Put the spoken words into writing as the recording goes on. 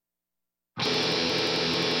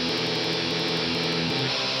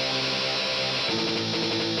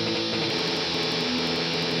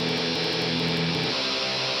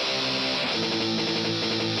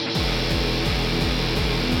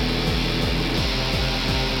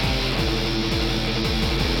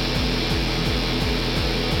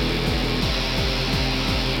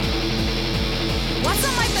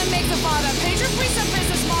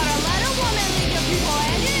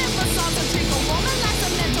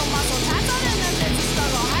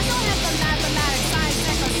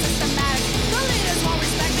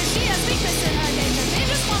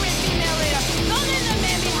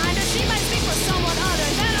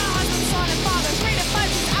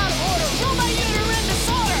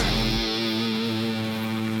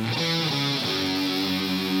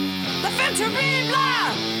Femme Terrible!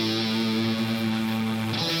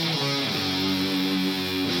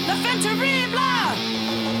 La Femme Terrible!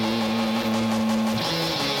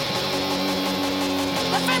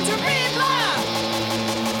 La Femme Terrible!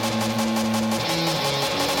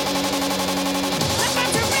 La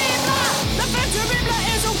Femme Terrible! La Femme Terrible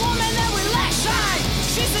is a woman that we let shine.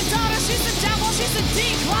 She's a daughter, she's a devil, she's a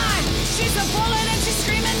decline. She's a bullet.